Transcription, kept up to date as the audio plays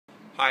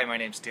Hi, my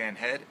name's Dan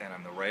Head, and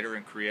I'm the writer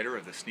and creator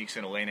of the Sneax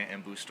and Elena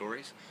Embu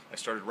stories. I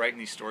started writing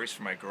these stories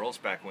for my girls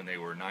back when they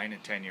were 9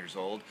 and 10 years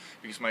old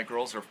because my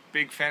girls are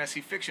big fantasy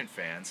fiction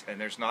fans, and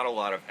there's not a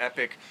lot of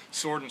epic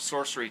sword and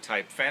sorcery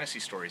type fantasy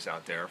stories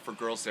out there for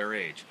girls their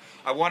age.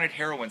 I wanted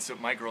heroines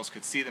that my girls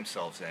could see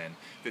themselves in,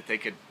 that they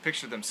could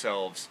picture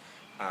themselves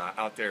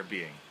out there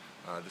being.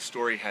 The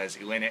story has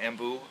Elena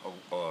Embu,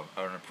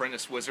 an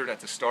apprentice wizard at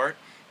the start,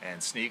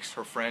 and Sneax,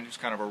 her friend, who's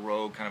kind of a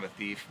rogue, kind of a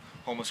thief,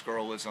 homeless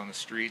girl, lives on the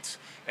streets.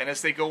 And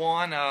as they go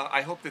on,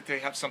 I hope that they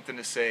have something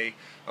to say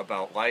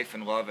about life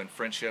and love and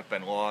friendship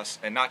and loss,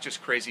 and not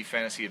just crazy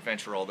fantasy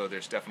adventure, although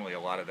there's definitely a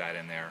lot of that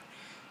in there.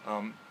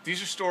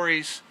 These are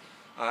stories,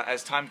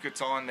 as time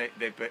gets on, they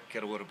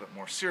get a little bit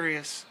more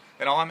serious,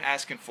 and all I'm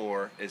asking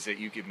for is that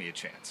you give me a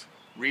chance.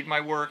 Read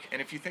my work,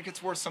 and if you think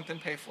it's worth something,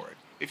 pay for it.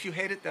 If you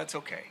hate it, that's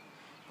okay.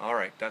 All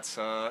right, that's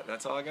all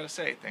I got to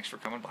say. Thanks for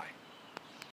coming by.